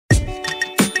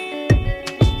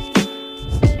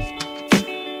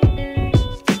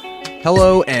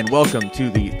Hello and welcome to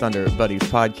the Thunder Buddies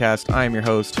podcast. I am your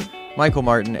host, Michael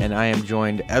Martin, and I am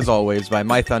joined, as always, by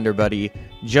my Thunder buddy,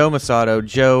 Joe Masato.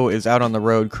 Joe is out on the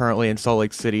road currently in Salt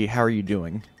Lake City. How are you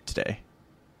doing today?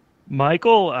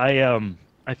 Michael, I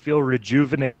feel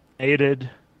rejuvenated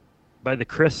by the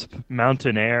crisp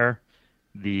mountain air,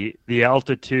 the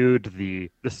altitude, the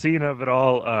scene of it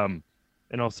all.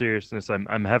 In all seriousness,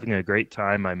 I'm having a great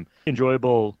time. I'm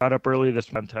enjoyable. Got up early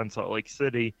this month in Salt Lake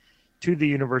City to the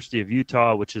University of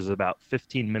Utah, which is about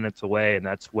 15 minutes away, and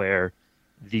that's where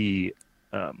the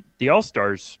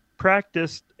All-Stars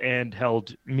practiced and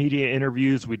held media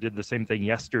interviews. We did the same thing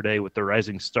yesterday with the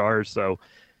Rising Stars. So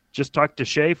just talked to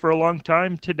Shea for a long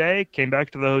time today, came back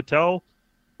to the hotel,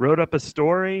 wrote up a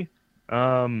story,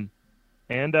 and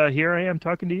here I am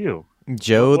talking to you.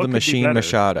 Joe the Machine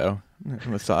Masato,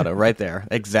 right there.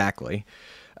 Exactly.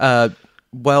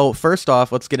 Well, first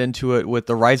off, let's get into it with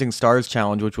the Rising Stars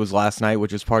Challenge, which was last night,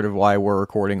 which is part of why we're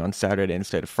recording on Saturday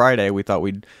instead of Friday. We thought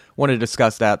we'd want to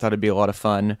discuss that. Thought it'd be a lot of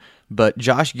fun. But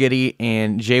Josh Giddey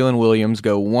and Jalen Williams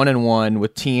go 1-1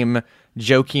 with Team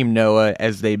Joakim Noah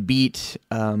as they beat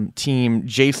Team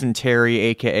Jason Terry,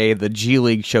 a.k.a. the G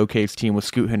League Showcase team with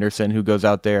Scoot Henderson, who goes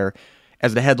out there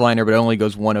as the headliner, but only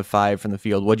goes 1 of 5 from the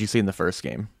field. What'd you see in the first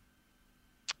game?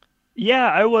 Yeah,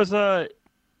 I was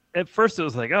at first it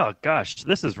was like, oh gosh,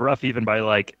 this is rough even by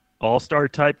like all-star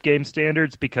type game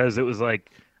standards, because it was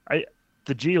like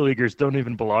the G Leaguers don't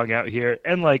even belong out here,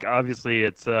 and like obviously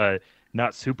it's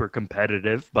not super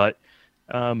competitive, but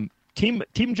Team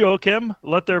Joakim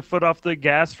let their foot off the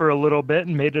gas for a little bit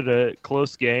and made it a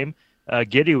close game.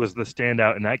 Giddey was the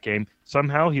standout in that game.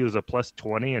 Somehow he was a plus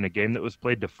 20 in a game that was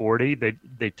played to 40.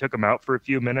 They took him out for a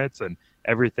few minutes and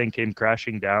everything came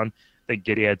crashing down. I think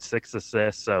Giddey had 6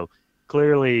 assists, so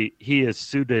clearly he is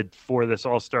suited for this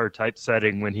all-star type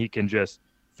setting when he can just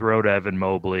throw to Evan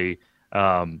Mobley,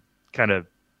 kind of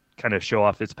show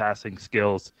off his passing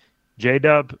skills.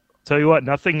 J-Dub, tell you what,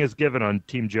 nothing is given on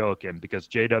Team Joakim because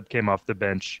J-Dub came off the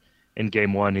bench in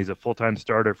Game 1. He's a full-time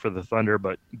starter for the Thunder,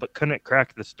 but couldn't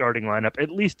crack the starting lineup, at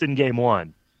least in Game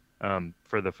 1,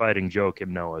 for the Fighting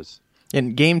Joakim Noahs.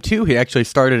 In Game 2, he actually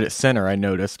started at center, I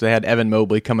noticed. They had Evan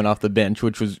Mobley coming off the bench,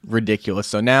 which was ridiculous.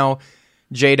 So now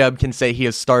J-Dub can say he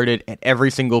has started at every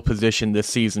single position this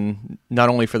season, not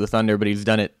only for the Thunder, but he's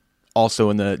done it also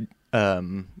in the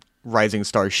Rising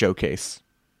Stars Showcase.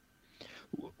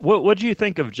 What do you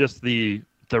think of just the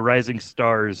Rising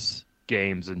Stars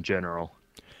games in general?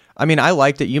 I mean, I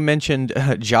liked it. You mentioned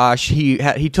Josh.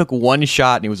 He took one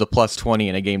shot and he was a plus 20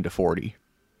 in a game to 40.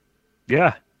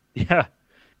 Yeah.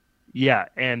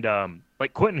 And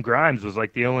like Quentin Grimes was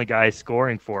like the only guy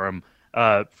scoring for him.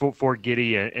 For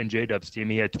Giddey and J-Dub's team,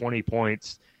 he had 20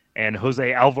 points, and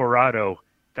Jose Alvarado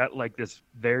got like this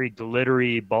very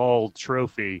glittery ball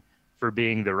trophy for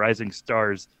being the Rising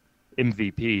Stars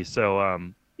MVP. So,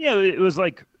 it was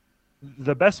like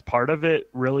the best part of it,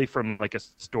 really, from like a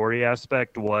story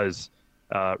aspect, was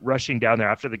rushing down there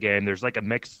after the game. There's like a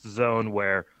mixed zone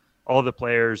where all the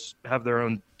players have their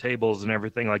own tables and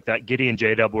everything like that. Giddey and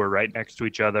J-Dub were right next to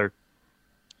each other.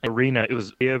 Arena, it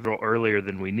was a little earlier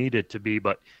than we needed to be,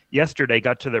 but yesterday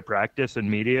got to their practice in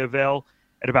Mediaville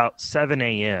at about 7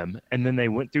 a.m. and then they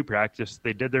went through practice,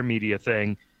 they did their media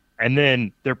thing, and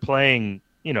then they're playing,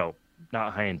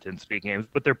 not high intensity games,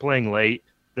 but they're playing late,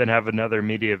 then have another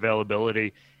media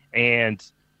availability. And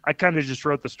I kind of just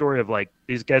wrote the story of like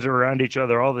these guys are around each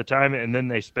other all the time, and then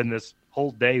they spend this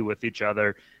whole day with each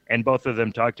other, and both of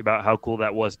them talked about how cool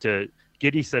that was.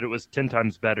 Giddey said it was 10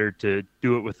 times better to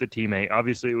do it with the teammate.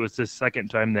 Obviously, it was his second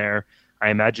time there. I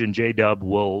imagine J-Dub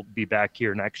will be back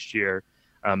here next year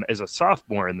as a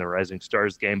sophomore in the Rising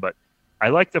Stars game. But I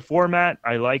like the format.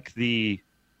 I like the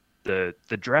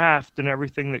draft and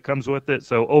everything that comes with it.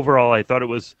 So overall, I thought it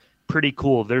was pretty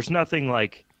cool. There's nothing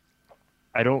like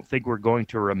I don't think we're going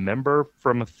to remember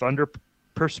from a Thunder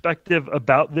perspective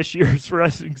about this year's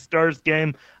Rising Stars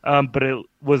game, but it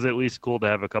was at least cool to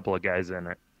have a couple of guys in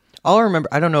it. All I remember,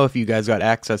 I don't know if you guys got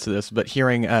access to this, but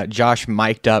hearing Josh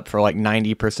mic'd up for like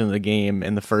 90% of the game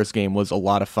in the first game was a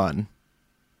lot of fun.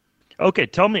 Okay,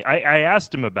 tell me. I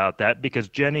asked him about that because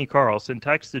Jenny Carlson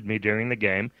texted me during the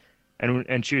game,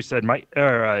 and she said,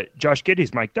 Josh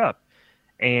Giddey's mic'd up.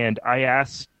 And I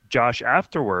asked Josh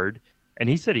afterward, and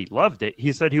he said he loved it.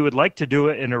 He said he would like to do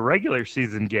it in a regular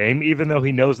season game, even though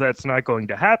he knows that's not going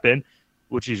to happen,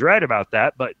 which he's right about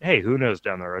that. But hey, who knows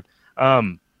down the road?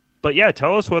 But yeah,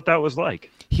 tell us what that was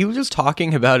like. He was just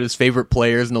talking about his favorite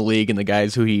players in the league and the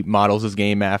guys who he models his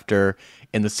game after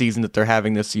in the season that they're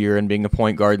having this year and being a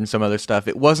point guard and some other stuff.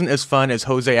 It wasn't as fun as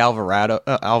Jose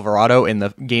Alvarado in the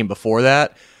game before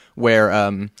that, where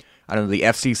I don't know, the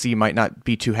FCC might not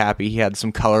be too happy. He had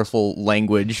some colorful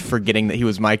language forgetting that he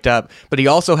was mic'd up, but he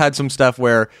also had some stuff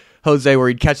where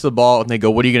he'd catch the ball and they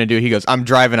go, "What are you going to do?" He goes, "I'm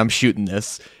driving, I'm shooting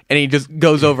this." And he just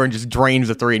goes over and just drains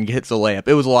the three and hits the layup.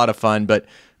 It was a lot of fun, but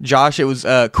Josh, it was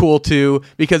cool too,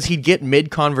 because he'd get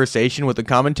mid-conversation with the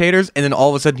commentators, and then all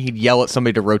of a sudden he'd yell at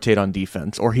somebody to rotate on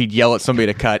defense, or he'd yell at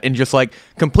somebody to cut, and just like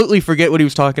completely forget what he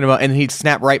was talking about, and he'd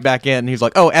snap right back in, and he's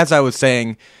like, "Oh, as I was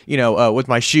saying, with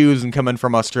my shoes and coming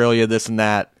from Australia, this and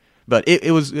that." But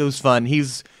it was fun.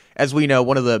 He's, as we know,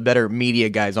 one of the better media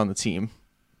guys on the team.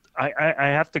 I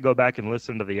have to go back and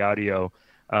listen to the audio.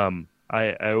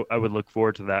 I would look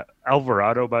forward to that.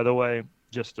 Alvarado, by the way,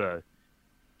 just a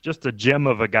gem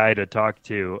of a guy to talk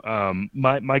to.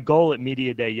 My goal at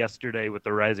Media Day yesterday with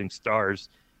the Rising Stars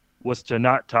was to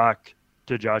not talk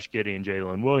to Josh Giddey and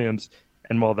Jalen Williams.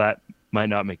 And while that might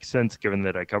not make sense given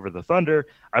that I cover the Thunder,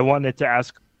 I wanted to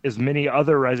ask as many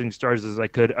other Rising Stars as I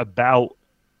could about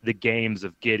the games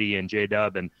of Giddey and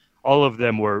J-Dub, and all of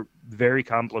them were very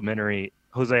complimentary.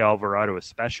 Jose Alvarado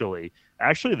especially.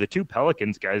 Actually, the two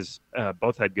Pelicans guys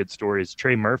both had good stories.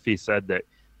 Trey Murphy said that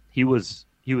he was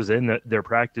in their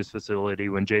practice facility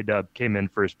when J-Dub came in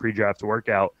for his pre-draft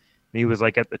workout. And he was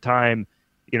like, at the time,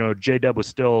 J-Dub was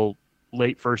still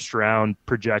late first round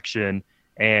projection.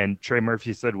 And Trey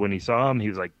Murphy said when he saw him, he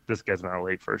was like, this guy's not a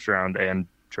late first round. And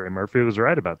Trey Murphy was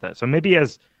right about that. So maybe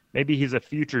he's a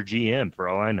future GM for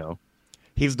all I know.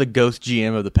 He's the ghost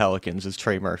GM of the Pelicans, is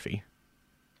Trey Murphy.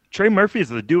 Trey Murphy is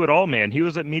the do-it-all man. He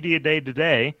was at Media Day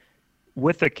today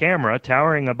with a camera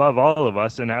towering above all of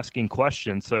us and asking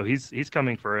questions. So he's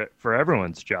coming for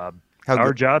everyone's job.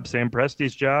 Our job, Sam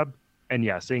Presti's job, and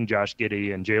yeah, seeing Josh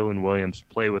Giddey and Jalen Williams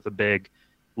play with a big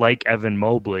like Evan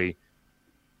Mobley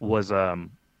was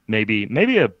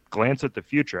maybe a glance at the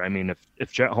future. I mean,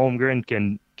 if Chet Holmgren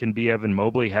can be Evan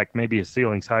Mobley, heck, maybe his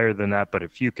ceiling's higher than that. But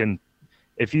if you think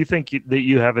that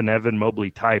you have an Evan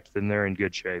Mobley type, then they're in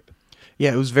good shape.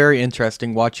 Yeah, it was very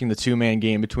interesting watching the two-man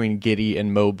game between Giddey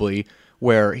and Mobley,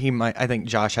 where I think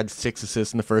Josh had 6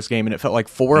 assists in the first game, and it felt like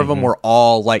 4 of them were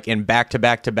all like in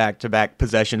back-to-back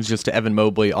possessions just to Evan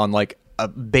Mobley on like a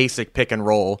basic pick and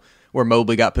roll where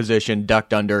Mobley got positioned,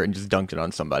 ducked under, and just dunked it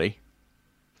on somebody.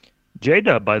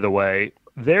 J-Dub, by the way,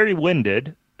 very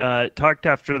winded, talked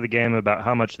after the game about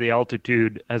how much the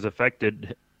altitude has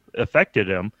affected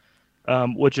him,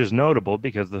 which is notable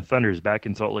because the Thunder's back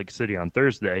in Salt Lake City on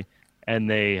Thursday. And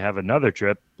they have another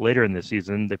trip later in the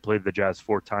season. They played the Jazz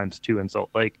 4 times, 2 in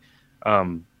Salt Lake.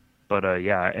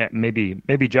 Yeah,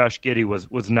 maybe Josh Giddey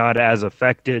was not as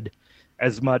affected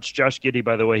as much. Josh Giddey,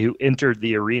 by the way, who entered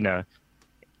the arena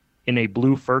in a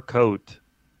blue fur coat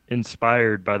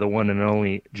inspired by the one and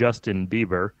only Justin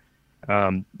Bieber.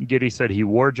 Giddey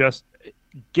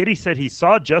said he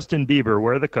saw Justin Bieber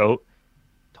wear the coat,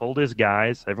 told his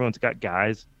guys, everyone's got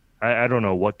guys. I don't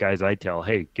know what guys I tell,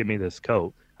 hey, give me this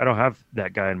coat. I don't have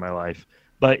that guy in my life.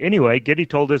 But anyway, Giddey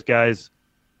told his guys,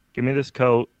 give me this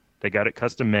coat. They got it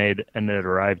custom made, and it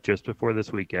arrived just before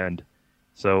this weekend.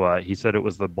 So he said it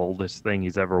was the boldest thing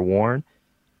he's ever worn.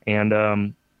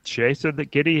 And Shea said that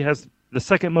Giddey has the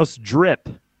second most drip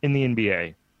in the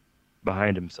NBA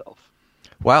behind himself.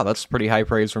 Wow, that's pretty high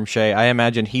praise from Shea. I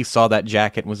imagine he saw that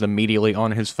jacket and was immediately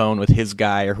on his phone with his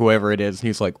guy or whoever it is, and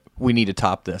he's like, we need to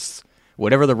top this.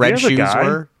 Whatever the red shoes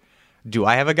were. Do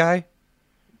I have a guy?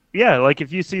 Yeah, like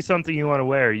if you see something you want to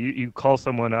wear, you call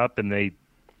someone up and they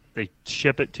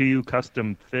ship it to you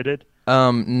custom fitted?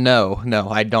 No,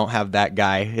 I don't have that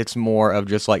guy. It's more of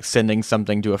just like sending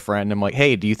something to a friend. I'm like,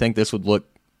 hey, do you think this would look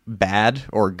bad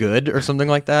or good or something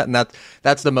like that? And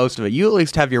that's the most of it. You at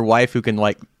least have your wife who can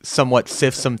like somewhat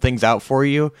sift some things out for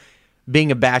you.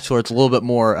 Being a bachelor, it's a little bit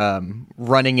more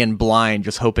running in blind,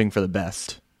 just hoping for the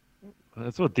best.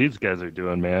 That's what these guys are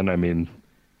doing, man. I mean,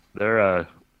 they're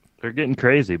getting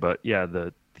crazy, but yeah,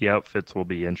 the outfits will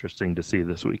be interesting to see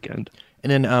this weekend.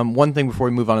 And then one thing before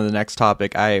we move on to the next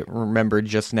topic, I remembered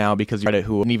just now because Reddit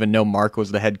who didn't even know Mark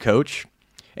was the head coach,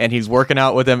 and he's working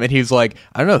out with him, and he's like,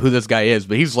 I don't know who this guy is,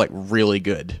 but he's like really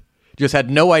good. Just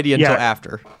had no idea until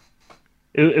after.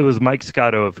 It was Mike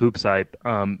Scotto of Hoops Hype,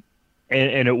 and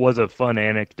it was a fun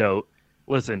anecdote.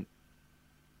 Listen,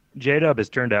 J-Dub has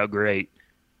turned out great.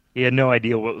 He had no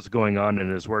idea what was going on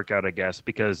in his workout, I guess,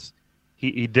 because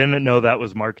he didn't know that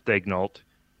was Mark Daigneault,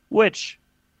 which,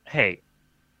 hey,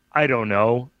 I don't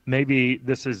know. Maybe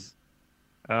this is,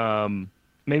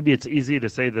 maybe it's easy to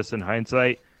say this in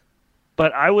hindsight,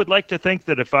 but I would like to think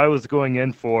that if I was going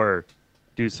in for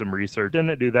do some research,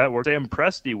 didn't do that work. Sam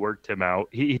Presti worked him out.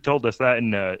 He told us that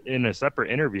in a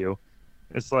separate interview.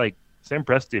 It's like Sam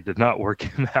Presti did not work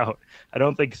him out. I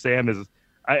don't think Sam is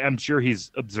I'm sure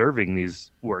he's observing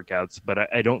these workouts,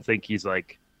 but I don't think he's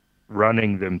like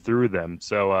running them through them.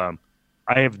 So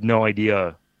I have no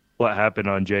idea what happened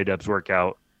on J-Dub's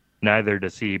workout. Neither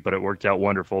does he, but it worked out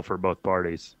wonderful for both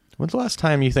parties. When's the last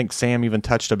time you think Sam even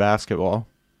touched a basketball?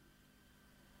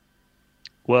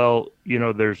 Well,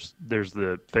 there's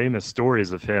the famous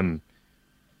stories of him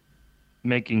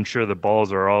making sure the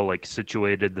balls are all like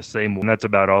situated the same way. And that's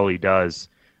about all he does,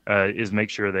 is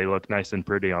make sure they look nice and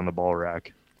pretty on the ball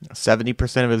rack.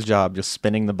 70% of his job, just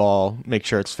spinning the ball, make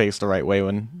sure it's faced the right way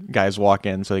when guys walk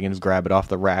in so they can just grab it off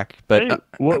the rack. But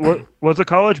hey, was a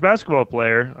college basketball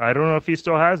player. I don't know if he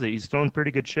still has it. He's still in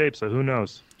pretty good shape, so who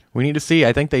knows? We need to see.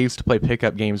 I think they used to play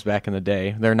pickup games back in the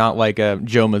day. They're not like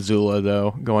Joe Mazzulla,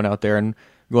 though, going out there and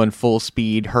going full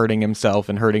speed, hurting himself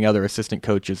and hurting other assistant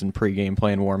coaches in pregame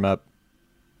playing warm-up.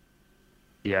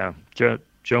 Yeah, Joe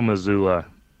Mazzulla.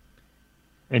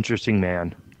 Interesting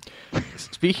man.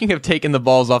 Speaking of taking the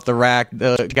balls off the rack,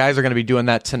 the guys are going to be doing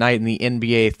that tonight in the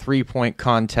NBA three-point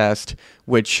contest,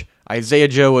 which Isaiah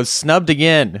Joe was snubbed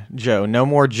again. Joe, no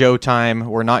more Joe time.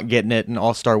 We're not getting it in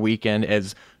All-Star Weekend,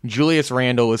 as Julius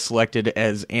Randle was selected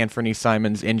as Anthony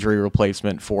Simons' injury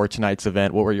replacement for tonight's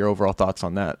event. What were your overall thoughts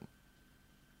on that?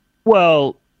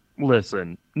 Well,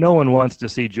 listen, no one wants to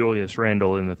see Julius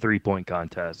Randle in the three-point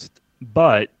contest,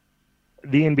 but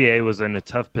the NBA was in a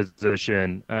tough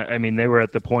position. I mean, they were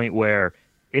at the point where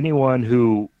anyone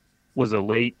who was a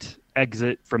late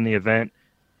exit from the event,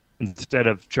 instead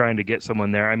of trying to get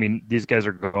someone there, I mean, these guys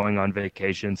are going on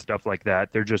vacation, stuff like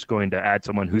that. They're just going to add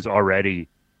someone who's already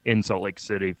in Salt Lake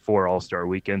City for All-Star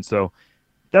Weekend. So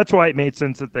that's why it made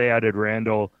sense that they added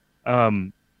Randle.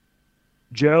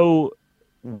 Joe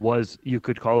was, you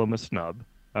could call him a snub.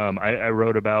 I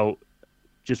wrote about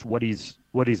just what he's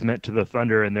meant to the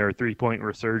Thunder and their three-point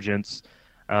resurgence.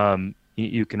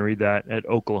 You can read that at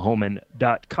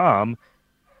oklahoman.com.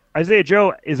 Isaiah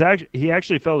Joe he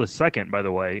actually fell to second, by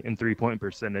the way, in three-point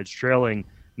percentage, trailing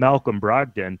Malcolm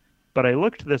Brogdon. But I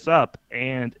looked this up,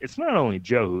 and it's not only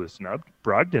Joe who is snubbed.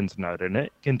 Brogdon's not in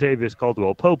it. Kentavious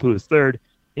Caldwell-Pope, who is third,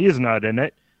 he is not in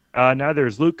it. Now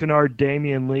there's Luke Kennard,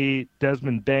 Damian Lee,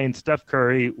 Desmond Bane, Steph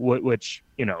Curry, which,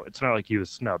 it's not like he was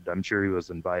snubbed. I'm sure he was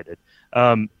invited.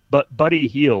 But Buddy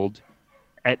Hield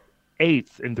at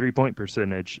 8th in three-point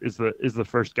percentage is the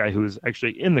first guy who is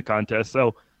actually in the contest.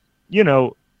 So,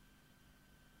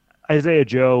 Isaiah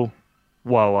Joe,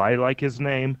 while I like his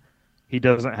name, he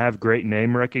doesn't have great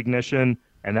name recognition,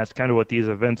 and that's kind of what these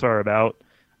events are about,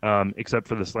 except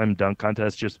for the slam dunk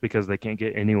contest, just because they can't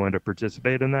get anyone to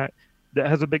participate in that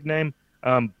has a big name.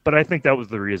 But I think that was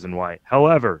the reason why.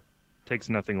 However, takes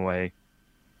nothing away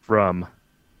from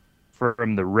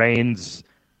the reins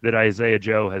that Isaiah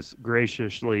Joe has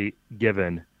graciously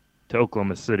given to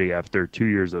Oklahoma City after 2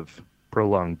 years of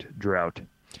prolonged drought.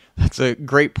 That's a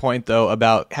great point, though,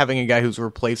 about having a guy who's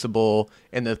replaceable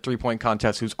in the three-point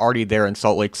contest who's already there in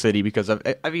Salt Lake City, because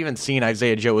I've even seen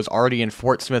Isaiah Joe was already in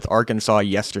Fort Smith, Arkansas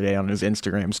yesterday on his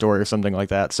Instagram story or something like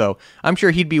that. So I'm sure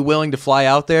he'd be willing to fly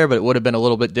out there, but it would have been a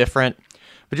little bit different.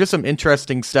 But just some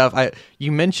interesting stuff.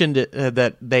 You mentioned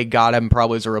that they got him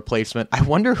probably as a replacement. I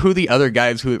wonder who the other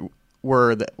guys who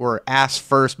were asked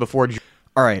first before.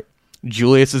 All right,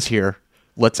 Julius is here.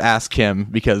 Let's ask him,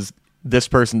 because this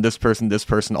person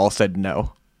all said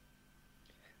no.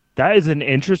 That is an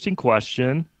interesting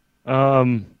question.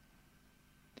 What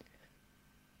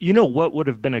would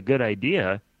have been a good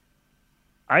idea?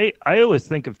 I always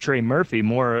think of Trey Murphy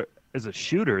more as a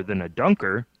shooter than a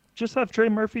dunker. Just have Trey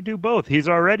Murphy do both. He's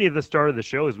already the star of the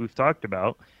show, as we've talked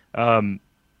about.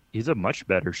 He's a much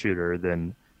better shooter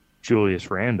than Julius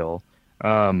Randle.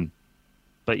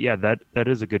 But yeah, that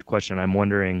is a good question. I'm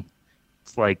wondering,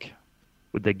 it's like,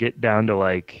 would they get down to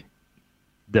like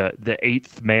the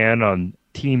eighth man on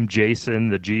Team Jason,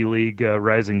 the G League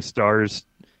Rising Stars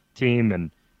team,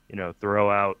 and throw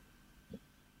out,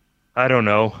 I don't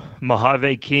know,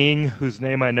 Mojave King, whose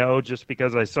name I know just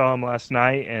because I saw him last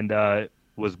night and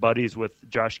was buddies with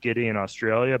Josh Giddey in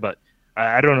Australia, but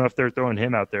I don't know if they're throwing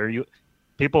him out there.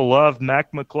 People love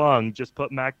Mac McClung. Just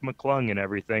put Mac McClung in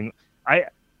everything.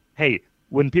 Hey,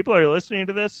 when people are listening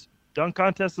to this, dunk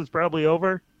contest is probably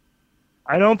over.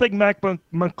 I don't think Mac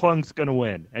McClung's going to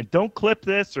win. And don't clip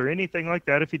this or anything like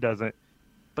that if he doesn't.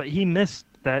 But he missed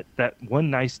that one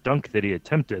nice dunk that he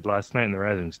attempted last night in the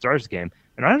Rising Stars game.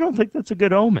 And I don't think that's a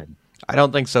good omen. I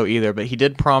don't think so either, but he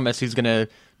did promise he's going to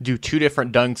do 2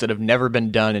 different dunks that have never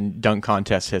been done in dunk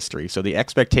contest history. So the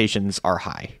expectations are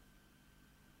high.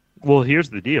 Well, here's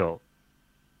the deal.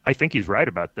 I think he's right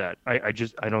about that. I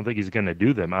don't think he's going to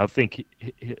do them. I think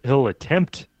he'll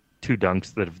attempt 2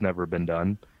 dunks that have never been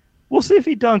done. We'll see if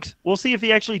he dunks. We'll see if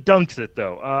he actually dunks it,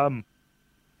 though.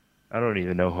 I don't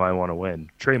even know who I want to win.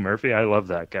 Trey Murphy, I love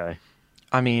that guy.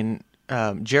 I mean,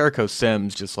 Jericho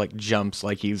Sims just like jumps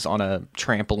like he's on a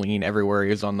trampoline everywhere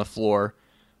he is on the floor.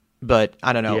 But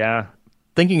I don't know. Yeah,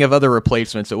 Thinking of other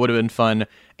replacements, it would have been fun.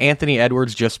 Anthony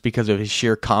Edwards, just because of his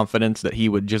sheer confidence that he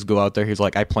would just go out there. He's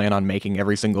like, I plan on making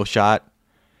every single shot.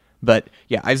 But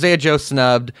yeah, Isaiah Joe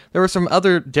snubbed. There were some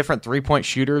other different 3-point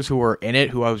shooters who were in it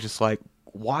who I was just like,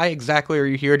 why exactly are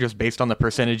you here? Just based on the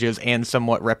percentages and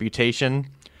somewhat reputation.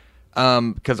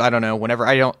 Because I don't know. When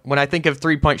I think of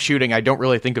 3-point shooting, I don't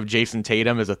really think of Jason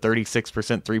Tatum as a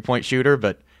 36% 3-point shooter,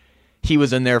 but he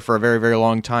was in there for a very, very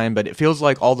long time. But it feels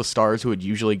like all the stars who would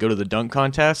usually go to the dunk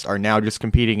contest are now just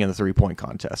competing in the 3-point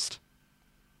contest.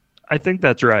 I think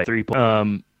that's right.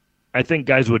 I think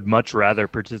guys would much rather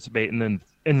participate in the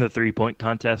 3-point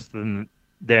contest than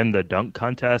the dunk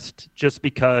contest, just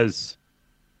because.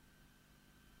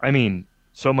 I mean,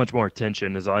 so much more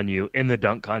attention is on you in the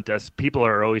dunk contest. People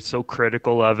are always so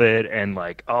critical of it, and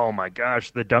like, oh my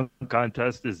gosh, the dunk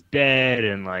contest is dead,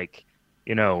 and like,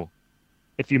 you know,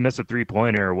 if you miss a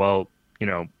 3-pointer, well,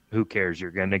 who cares? You're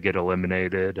going to get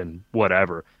eliminated and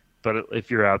whatever. But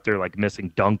if you're out there like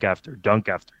missing dunk after dunk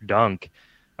after dunk,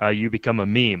 you become a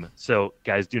meme. So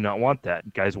guys do not want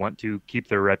that. Guys want to keep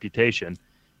their reputation.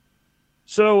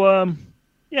 So,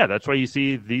 yeah, that's why you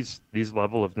see these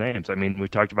level of names. I mean, we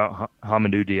talked about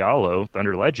Hamidou Diallo,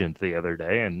 Thunder legend, the other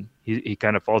day, and he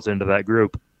kind of falls into that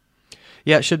group.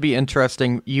 Yeah, it should be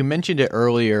interesting. You mentioned it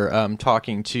earlier,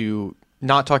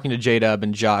 not talking to J-Dub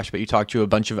and Josh, but you talked to a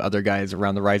bunch of other guys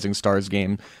around the Rising Stars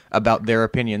game about their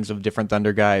opinions of different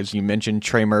Thunder guys. You mentioned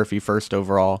Trey Murphy first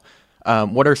overall.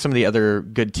 What are some of the other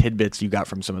good tidbits you got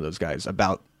from some of those guys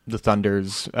about the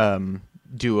Thunder's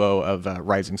duo of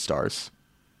Rising Stars?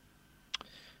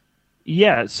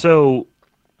 Yeah, so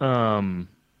I'm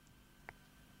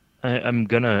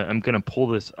gonna pull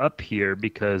this up here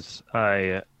because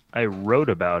I wrote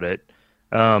about it.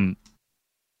 All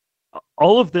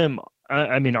of them,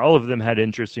 I mean, all of them had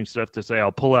interesting stuff to say.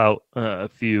 I'll pull out a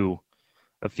few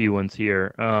ones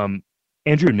here.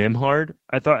 Andrew Nembhard,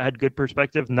 I thought, had good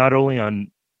perspective, not only on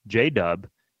J-Dub,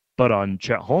 but on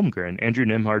Chet Holmgren. Andrew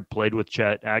Nembhard played with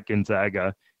Chet at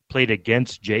Gonzaga, played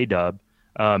against J-Dub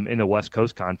in the West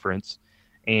Coast Conference,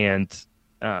 and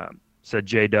said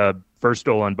J-Dub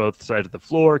versatile on both sides of the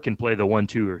floor, can play the 1,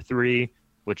 2, or 3,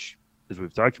 which, as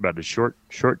we've talked about, is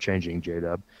short-changing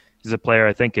J-Dub. He's a player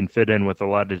I think can fit in with a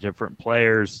lot of different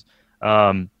players.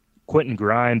 Quentin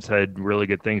Grimes had really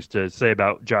good things to say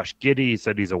about Josh Giddey. He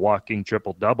said he's a walking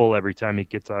triple-double every time he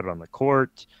gets out on the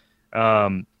court.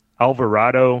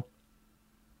 Alvarado,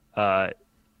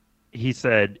 he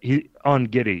said on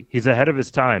Giddey, he's ahead of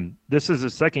his time. This is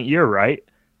his second year, right?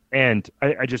 And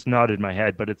I just nodded my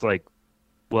head, but it's like,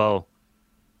 well,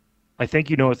 I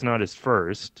think it's not his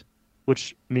first,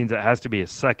 which means it has to be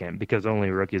his second because only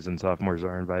rookies and sophomores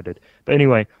are invited. But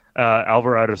anyway,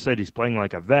 Alvarado said he's playing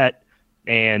like a vet,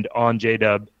 and on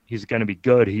J-Dub, he's going to be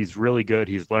good. He's really good.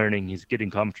 He's learning. He's getting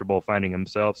comfortable finding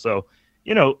himself. So,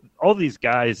 all these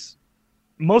guys,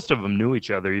 most of them knew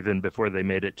each other even before they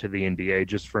made it to the NBA,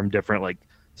 just from different like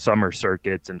summer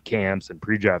circuits and camps and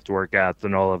pre-draft workouts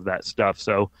and all of that stuff.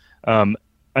 So I'm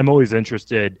always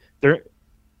interested. They're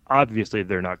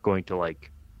not going to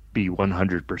like be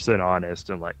 100%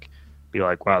 honest and like be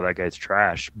like, wow, that guy's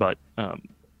trash. But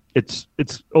it's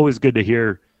always good to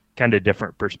hear kind of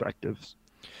different perspectives.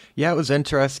 Yeah, it was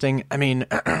interesting. I mean,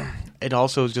 it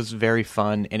also is just very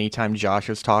fun anytime Josh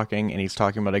is talking and he's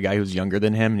talking about a guy who's younger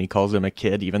than him and he calls him a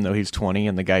kid even though he's 20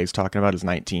 and the guy he's talking about is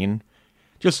 19.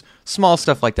 Just small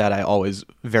stuff like that I always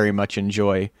very much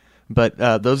enjoy. But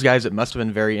those guys, it must have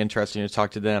been very interesting to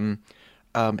talk to them.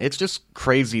 It's just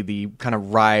crazy the kind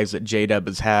of rise that J-Dub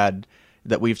has had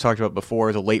that we've talked about before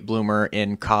as a late bloomer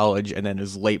in college and then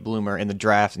as late bloomer in the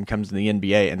draft and comes to the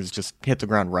NBA and has just hit the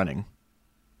ground running.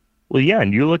 Well, yeah,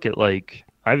 and you look at like,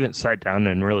 I haven't sat down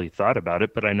and really thought about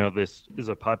it, but I know this is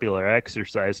a popular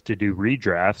exercise to do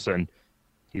redrafts, and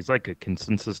he's like a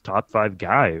consensus top 5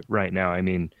 guy right now. I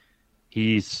mean,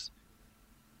 I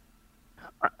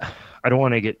don't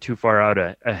want to get too far out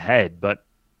ahead, but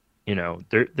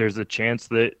there's a chance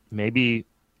that maybe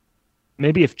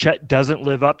if Chet doesn't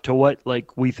live up to what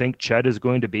like we think Chet is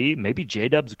going to be, maybe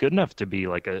J-Dub's good enough to be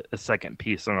like a second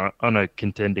piece on a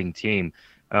contending team.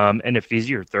 And if he's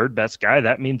your third best guy,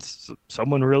 that means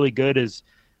someone really good is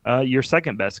your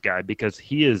second best guy, because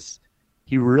he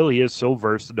really is so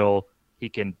versatile. He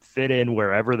can fit in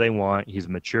wherever they want. He's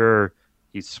mature.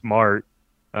 He's smart.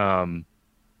 The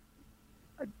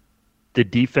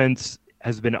defense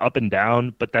has been up and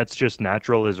down, but that's just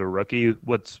natural as a rookie.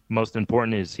 What's most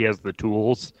important is he has the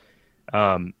tools.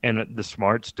 and the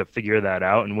smarts to figure that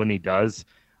out. And when he does,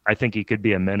 I think he could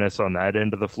be a menace on that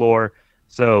end of the floor.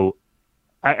 So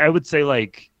I would say,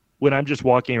 like, when I'm just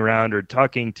walking around or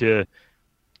talking to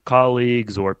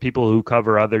colleagues or people who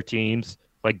cover other teams,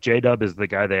 like J-Dub is the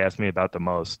guy they ask me about the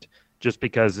most, just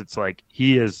because it's like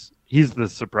he's the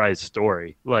surprise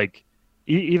story. Like,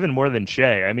 even more than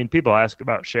Shea. I mean, people ask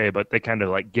about Shea, but they kind of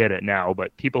like get it now.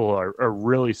 But people are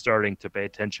really starting to pay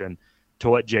attention to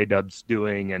what J-Dub's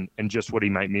doing and just what he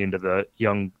might mean to the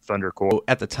young Thunder core.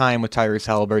 At the time with Tyrese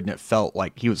Halliburton, it felt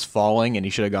like he was falling and he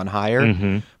should have gone higher.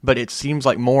 Mm-hmm. But it seems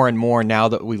like more and more now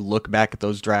that we look back at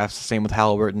those drafts, same with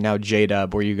Halliburton, now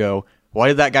J-Dub, where you go, why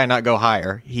did that guy not go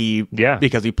higher?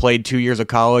 Because he played 2 years of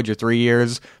college or 3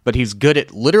 years, but he's good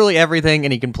at literally everything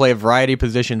and he can play a variety of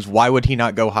positions. Why would he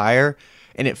not go higher?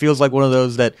 And it feels like one of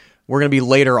those that we're going to be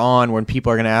later on when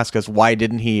people are going to ask us, why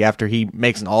didn't he after he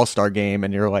makes an all-star game?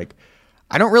 And you're like,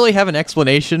 I don't really have an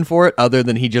explanation for it other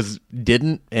than he just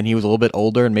didn't, and he was a little bit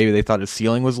older, and maybe they thought his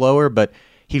ceiling was lower, but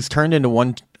he's turned into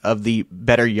one of the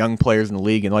better young players in the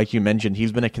league, and like you mentioned,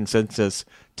 he's been a consensus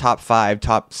top 5,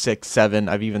 top 6, 7.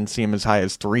 I've even seen him as high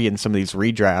as 3 in some of these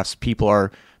redrafts. People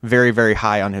are very, very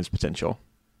high on his potential.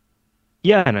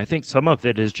 Yeah, and I think some of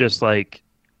it is just like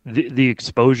the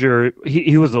exposure.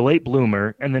 He was a late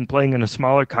bloomer, and then playing in a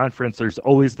smaller conference, there's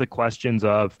always the questions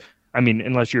of, I mean,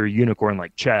 unless you're a unicorn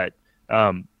like Chet,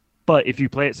 but if you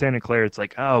play at Santa Clara, it's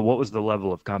like, oh, what was the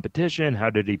level of competition? How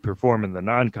did he perform in the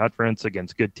non-conference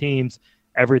against good teams?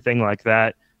 Everything like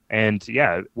that. And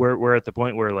yeah, we're at the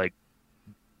point where, like,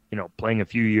 you know, playing a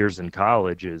few years in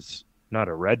college is not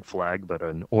a red flag, but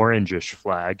an orangish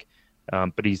flag.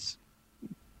 But he's,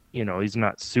 you know, he's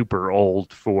not super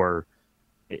old for.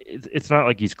 It's not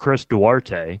like he's Chris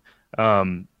Duarte.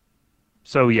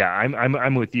 So yeah,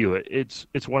 I'm with you.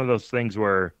 It's one of those things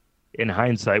where, in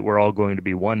hindsight, we're all going to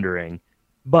be wondering,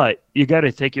 but you got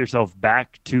to take yourself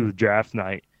back to draft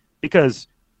night because,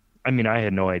 I mean, I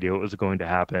had no idea what was going to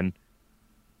happen.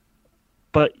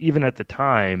 But even at the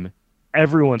time,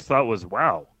 everyone's thought was,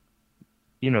 wow,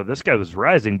 you know, this guy was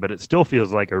rising, but it still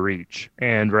feels like a reach.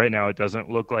 And right now it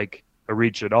doesn't look like a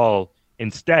reach at all.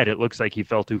 Instead, it looks like he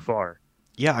fell too far.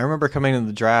 Yeah, I remember coming into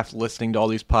the draft, listening to all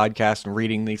these podcasts and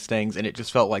reading these things, and it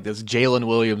just felt like this Jalen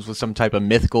Williams was some type of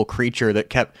mythical creature that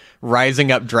kept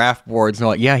rising up draft boards. And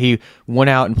like, yeah, he went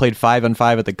out and played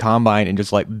 5-on-5 at the combine and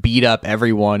just like beat up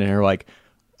everyone. And you're like,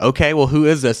 okay, well, who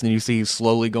is this? And you see he's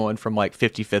slowly going from like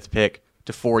 55th pick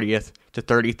to 40th to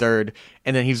 33rd,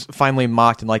 and then he's finally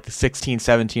mocked in like the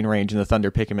 16-17 range, and the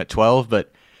Thunder pick him at 12,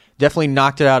 but definitely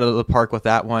knocked it out of the park with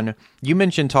that one. You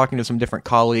mentioned talking to some different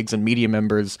colleagues and media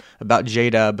members about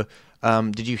J-Dub.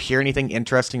 Did you hear anything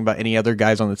interesting about any other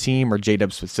guys on the team or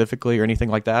J-Dub specifically or anything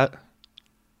like that?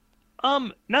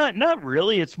 Not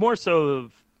really. It's more so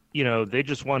of, you know, they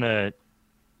just want to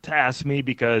ask me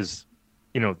because,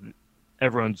 you know,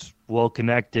 everyone's well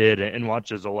connected and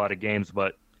watches a lot of games,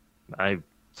 but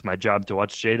it's my job to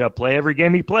watch J-Dub play every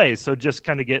game he plays. So just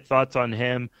kind of get thoughts on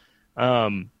him.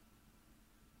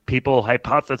 People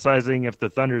hypothesizing if the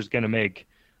Thunder's going to make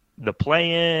the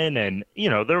play-in, and you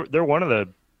know they're one of the,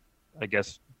 I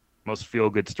guess, most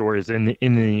feel-good stories in the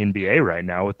NBA right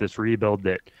now with this rebuild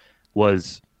that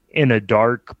was in a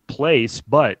dark place,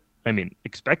 but I mean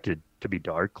expected to be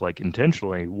dark, like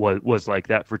intentionally was like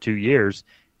that for 2 years,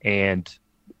 and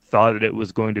thought that it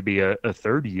was going to be a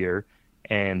third year,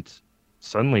 and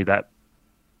suddenly that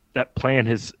plan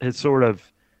has sort of,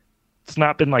 it's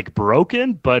not been like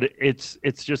broken, but it's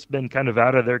just been kind of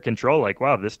out of their control. Like,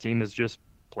 wow, this team is just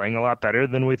playing a lot better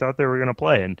than we thought they were going to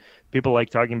play. And people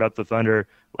like talking about the Thunder,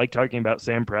 like talking about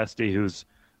Sam Presti, who's,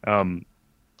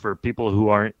 for people who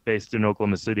aren't based in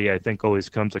Oklahoma City, I think always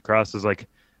comes across as like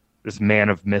this man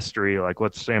of mystery. Like,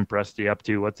 what's Sam Presti up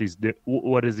to?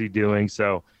 What is he doing?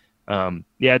 So,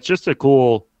 yeah, it's just a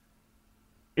cool.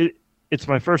 It's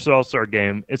my first All-Star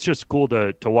game. It's just cool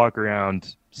to walk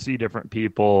around, see different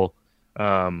people.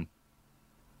 I'll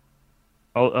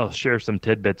share some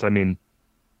tidbits. I mean,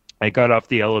 I got on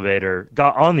the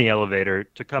elevator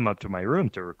to come up to my room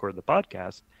to record the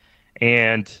podcast,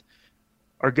 and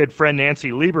our good friend Nancy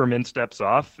Lieberman steps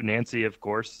off. Nancy, of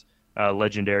course,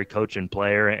 legendary coach and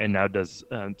player, and now does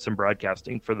some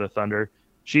broadcasting for the Thunder.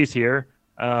 She's here.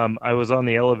 I was on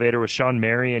the elevator with Sean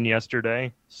Marion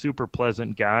yesterday. Super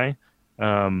pleasant guy.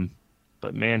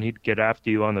 But man, he'd get after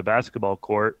you on the basketball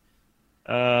court.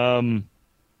 And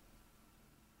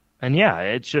yeah,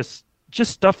 it's just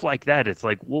stuff like that. It's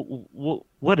like,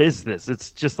 what is this?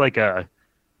 It's just like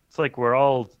it's like we're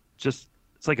all just,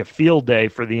 it's like a field day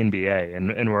for the NBA,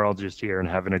 and we're all just here and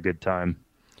having a good time.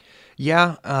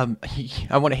 Yeah,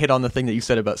 I want to hit on the thing that you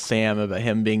said about Sam, about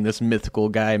him being this mythical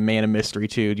guy, man of mystery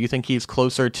too. Do you think he's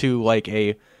closer to like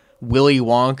a Willy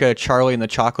Wonka, Charlie and the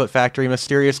Chocolate Factory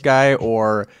mysterious guy,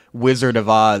 or Wizard of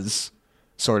Oz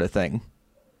sort of thing?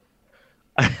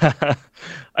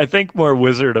 I think more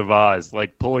Wizard of Oz,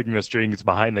 like pulling the strings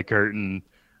behind the curtain.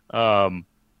 Um,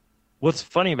 what's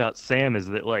funny about Sam is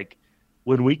that like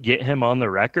when we get him on the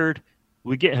record,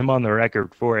 we get him on the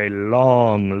record for a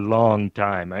long, long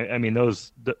time. I mean,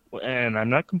 and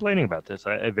I'm not complaining about this.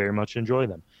 I very much enjoy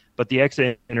them. But the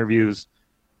exit interviews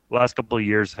last couple of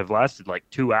years have lasted like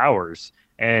 2 hours,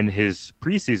 and his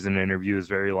preseason interview is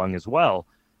very long as well.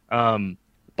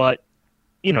 But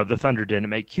the Thunder didn't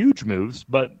make huge moves,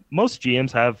 but most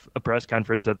GMs have a press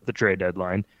conference at the trade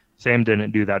deadline. Sam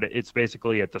didn't do that. It's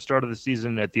basically at the start of the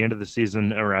season, at the end of the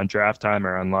season, around draft time,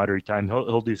 around lottery time.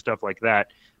 He'll do stuff like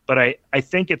that. But I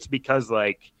think it's because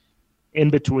like in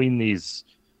between these,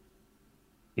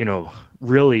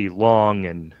 really long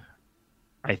and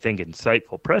I think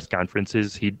insightful press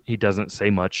conferences, he doesn't say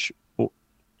much,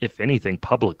 if anything,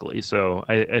 publicly. So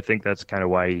I think that's kind of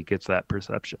why he gets that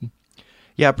perception.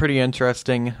 Yeah, pretty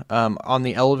interesting. On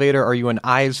the elevator, are you an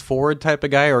eyes forward type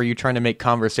of guy, or are you trying to make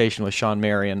conversation with Shawn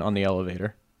Marion on the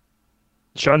elevator?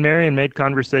 Shawn Marion made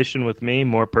conversation with me,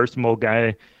 more personal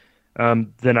guy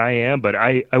than I am, but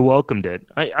I welcomed it.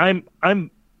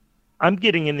 I'm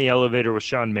getting in the elevator with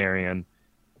Shawn Marion.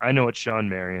 I know it's Shawn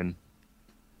Marion.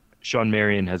 Shawn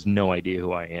Marion has no idea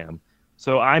who I am,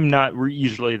 so I'm not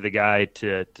usually the guy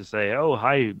to say, "Oh,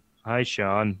 hi,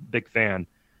 Shawn, big fan."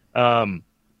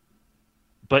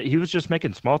 But he was just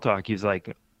making small talk. He's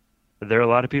like, "Are there a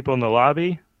lot of people in the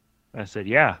lobby?" I said,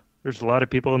 "Yeah, there's a lot of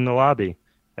people in the lobby.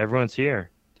 Everyone's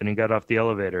here." Then he got off the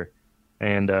elevator,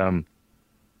 and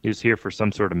he was here for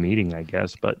some sort of meeting, I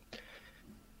guess. But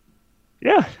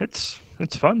yeah, it's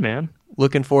fun, man.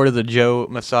 Looking forward to the Joe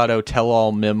Masato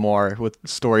tell-all memoir with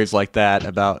stories like that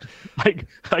about.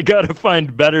 I gotta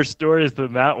find better stories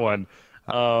than that one,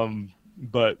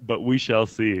 but we shall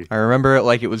see. I remember it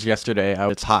like it was yesterday.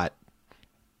 It's hot.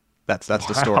 That's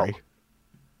the story.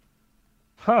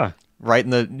 Huh. Right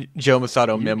in the Joe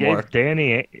Masato memoir.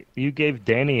 You gave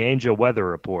Danny Ainge a weather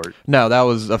report. No, that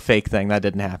was a fake thing. That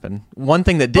didn't happen. One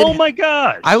thing that did. Oh my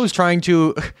God! I was trying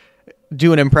to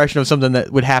do an impression of something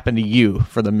that would happen to you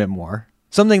for the memoir.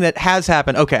 Something that has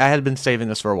happened. Okay, I had been saving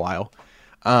this for a while.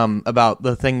 About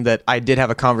the thing that I did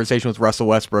have a conversation with Russell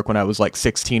Westbrook when I was like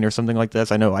 16 or something like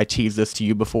this. I know I teased this to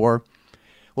you before.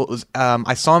 Well, it was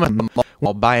I saw him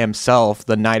by himself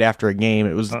the night after a game.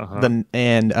 It was went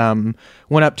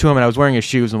up to him and I was wearing his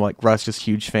shoes. And I'm like, Russ, just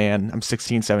huge fan. I'm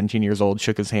 16, 17 years old.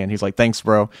 Shook his hand. He's like, thanks,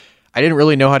 bro. I didn't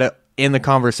really know how to end the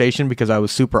conversation because I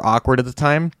was super awkward at the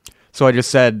time. So I just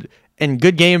said, and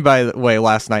good game, by the way,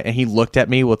 last night. And he looked at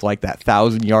me with like that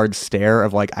 1,000-yard stare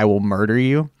of like, I will murder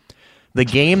you. The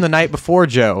game the night before,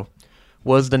 Joe,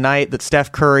 was the night that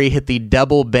Steph Curry hit the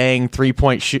double bang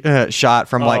 3-point shot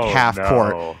from like half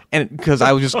court. And because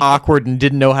I was just awkward and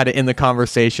didn't know how to end the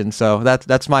conversation. So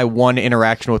that's my one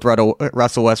interaction with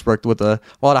Russell Westbrook with a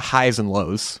lot of highs and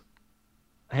lows.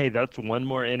 Hey, that's one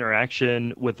more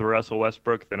interaction with Russell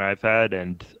Westbrook than I've had,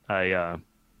 and I'm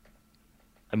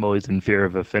always in fear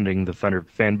of offending the Thunder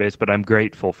fan base, but I'm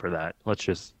grateful for that. Let's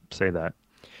just say that.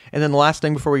 And then the last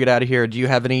thing before we get out of here, do you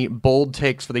have any bold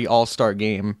takes for the All-Star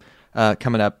game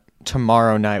coming up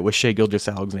tomorrow night with Shai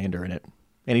Gilgeous-Alexander in it?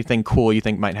 Anything cool you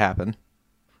think might happen?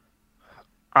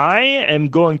 I am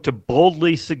going to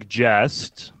boldly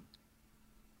suggest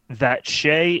that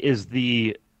Shai is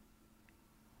the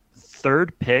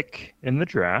third pick in the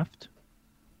draft.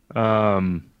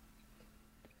 So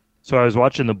I was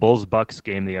watching the Bulls-Bucks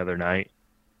game the other night,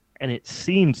 and it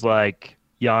seems like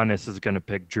Giannis is going to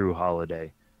pick Jrue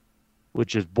Holiday,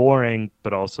 which is boring,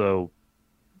 but also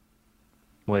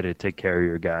way to take care of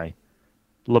your guy.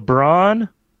 LeBron,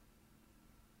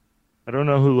 I don't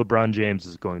know who LeBron James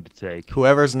is going to take.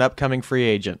 Whoever's an upcoming free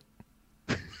agent.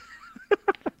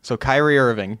 So Kyrie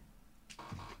Irving.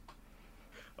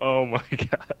 Oh my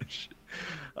gosh.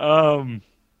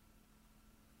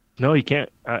 No, he can't.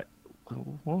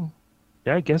 Well,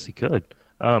 yeah, I guess he could.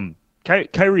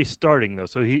 Kyrie's starting though,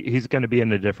 so he's going to be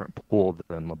in a different pool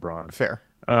than LeBron. Fair.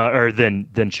 Or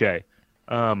than Shai.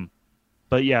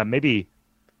 But yeah, maybe.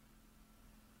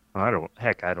 I don't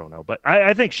know. But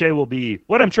I think Shai will be.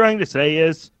 What I'm trying to say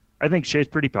is, I think Shai's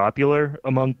pretty popular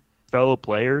among fellow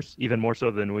players, even more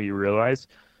so than we realize.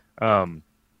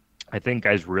 I think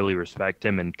guys really respect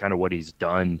him and kind of what he's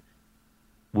done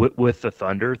with the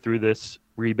Thunder through this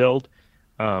rebuild.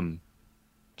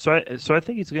 So I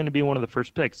think he's going to be one of the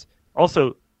first picks.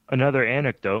 Also, another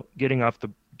anecdote: getting off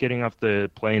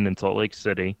the plane in Salt Lake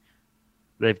City,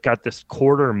 They've got this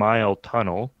 1/4-mile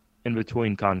tunnel in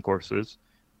between concourses.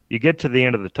 You get to the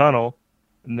end of the tunnel,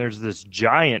 and there's this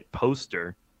giant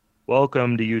poster.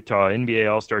 Welcome to Utah,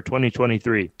 NBA All-Star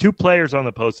 2023. 2 players on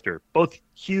the poster, both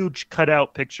huge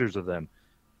cutout pictures of them.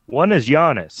 One is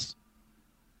Giannis.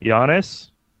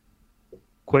 Giannis,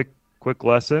 quick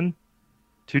lesson,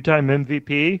 2-time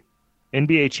MVP,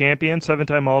 NBA champion,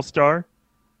 7-time All-Star.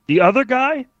 The other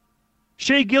guy,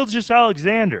 Shai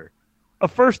Gilgeous-Alexander, a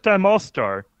first-time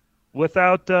All-Star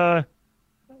without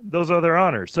those other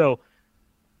honors. So,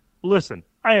 listen,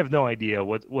 I have no idea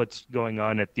what's going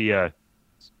on at the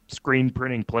screen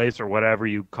printing place or whatever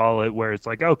you call it, where it's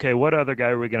like, okay, what other guy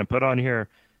are we going to put on here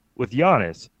with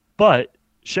Giannis? But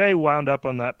Shai wound up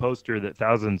on that poster that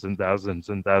thousands and thousands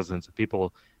and thousands of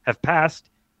people have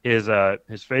passed. His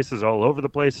face is all over the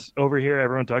place over here.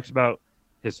 Everyone talks about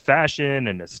his fashion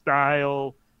and his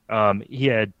style. He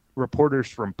had reporters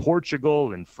from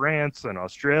Portugal and France and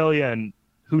Australia and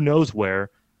who knows where,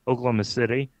 Oklahoma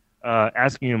City,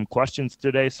 asking him questions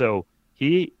today. So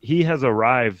he has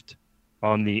arrived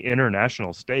on the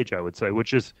international stage, I would say,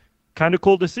 which is kind of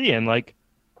cool to see. And like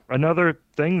another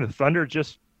thing, the Thunder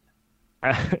just,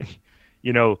 I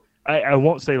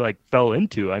won't say like fell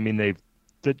into. I mean, they've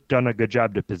done a good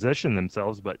job to position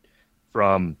themselves, but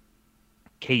from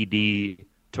KD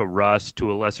to Russ,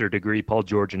 to a lesser degree, Paul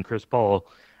George and Chris Paul,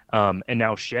 and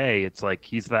now Shai, it's like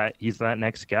he's that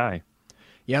next guy.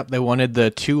 Yep, they wanted the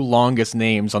 2 longest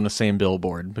names on the same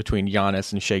billboard between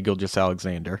Giannis and Shai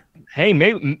Gilgeous-Alexander. Hey,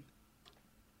 maybe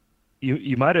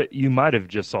you might have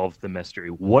just solved the mystery.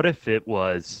 What if it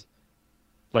was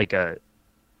like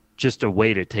just a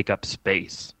way to take up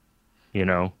space, you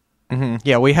know? Mm-hmm.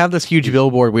 Yeah, we have this huge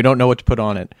billboard. We don't know what to put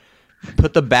on it.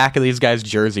 Put the back of these guys'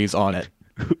 jerseys on it.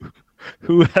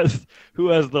 Who has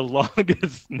the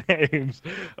longest names?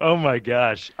 Oh my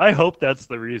gosh! I hope that's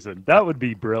the reason. That would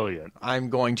be brilliant. I'm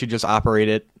going to just operate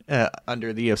it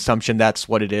under the assumption that's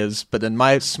what it is. But then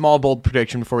my small bold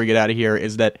prediction before we get out of here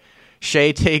is that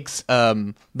Shai takes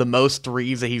the most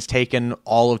threes that he's taken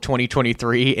all of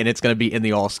 2023, and it's going to be in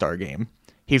the All-Star game.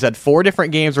 He's had 4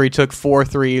 different games where he took 4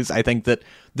 threes. I think that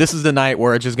this is the night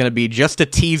where it's just going to be, just to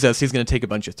tease us, he's going to take a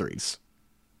bunch of threes.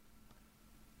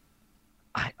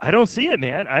 I don't see it,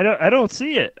 man. I don't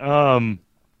see it.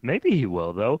 Maybe he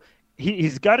will, though.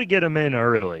 He's got to get him in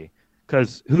early,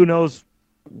 because who knows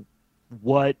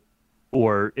what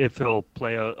or if he'll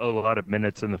play a lot of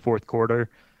minutes in the fourth quarter.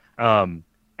 And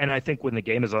I think when the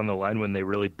game is on the line, when they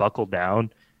really buckle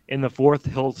down in the fourth,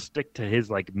 he'll stick to his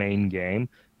like main game.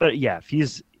 But yeah, if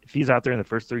he's out there in the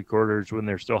first 3 quarters when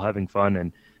they're still having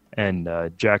fun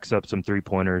and jacks up some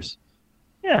 3-pointers,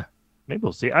 yeah, maybe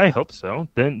we'll see. I hope so.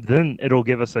 Then it'll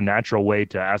give us a natural way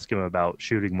to ask him about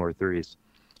shooting more threes.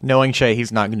 Knowing Shai,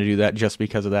 he's not going to do that just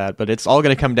because of that. But it's all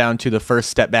going to come down to the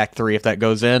first step back 3. If that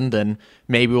goes in, then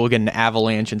maybe we'll get an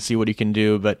avalanche and see what he can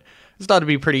do. But it's thought to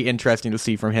be pretty interesting to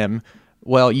see from him.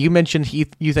 Well, you mentioned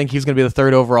you think he's going to be the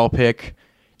 3rd overall pick.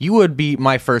 You would be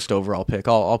my 1st overall pick.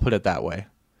 I'll put it that way.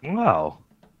 Wow.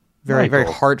 Very, very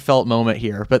heartfent moment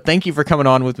here. But thank you for coming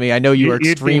on with me. I know you are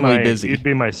extremely busy. You'd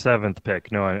be my 7th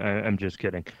pick. No, I'm just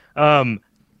kidding.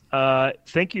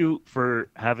 Thank you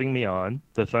for having me on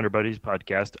the Thunder Buddies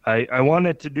podcast. I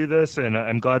wanted to do this, and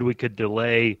I'm glad we could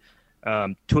delay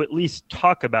to at least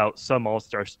talk about some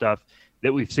All-Star stuff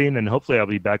that we've seen, and hopefully I'll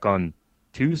be back on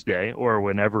Tuesday or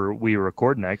whenever we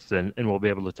record next, and we'll be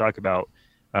able to talk about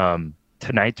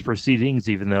tonight's proceedings,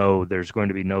 even though there's going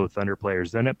to be no Thunder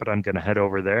players in it. But I'm going to head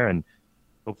over there and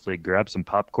hopefully grab some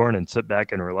popcorn and sit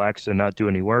back and relax and not do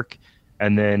any work.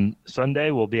 And then Sunday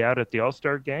we'll be out at the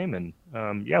All-Star game, and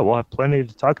we'll have plenty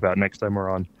to talk about next time we're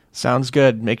on. Sounds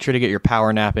good. Make sure to get your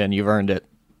power nap in. You've earned it.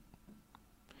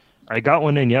 I got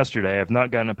one in yesterday. I've not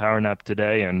gotten a power nap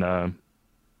today, and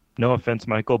no offense,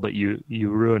 Michael, but you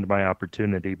ruined my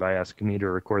opportunity by asking me to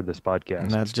record this podcast.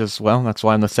 And that's why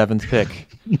I'm the 7th pick.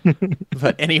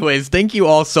 But anyways, thank you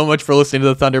all so much for listening to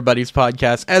the Thunder Buddies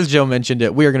podcast. As Joe mentioned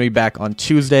it, we are going to be back on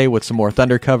Tuesday with some more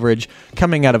Thunder coverage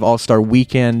coming out of All-Star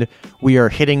Weekend. We are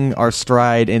hitting our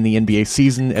stride in the NBA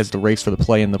season as the race for the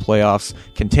play in the playoffs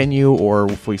continue,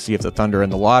 or if we see if the Thunder are in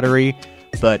the lottery.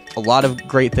 But a lot of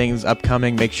great things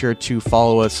upcoming. Make sure to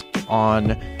follow us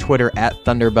on Twitter at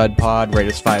ThunderBudPod. Rate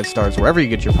us 5 stars wherever you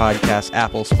get your podcasts,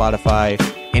 Apple, Spotify,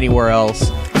 anywhere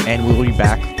else. And we'll be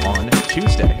back on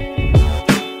Tuesday.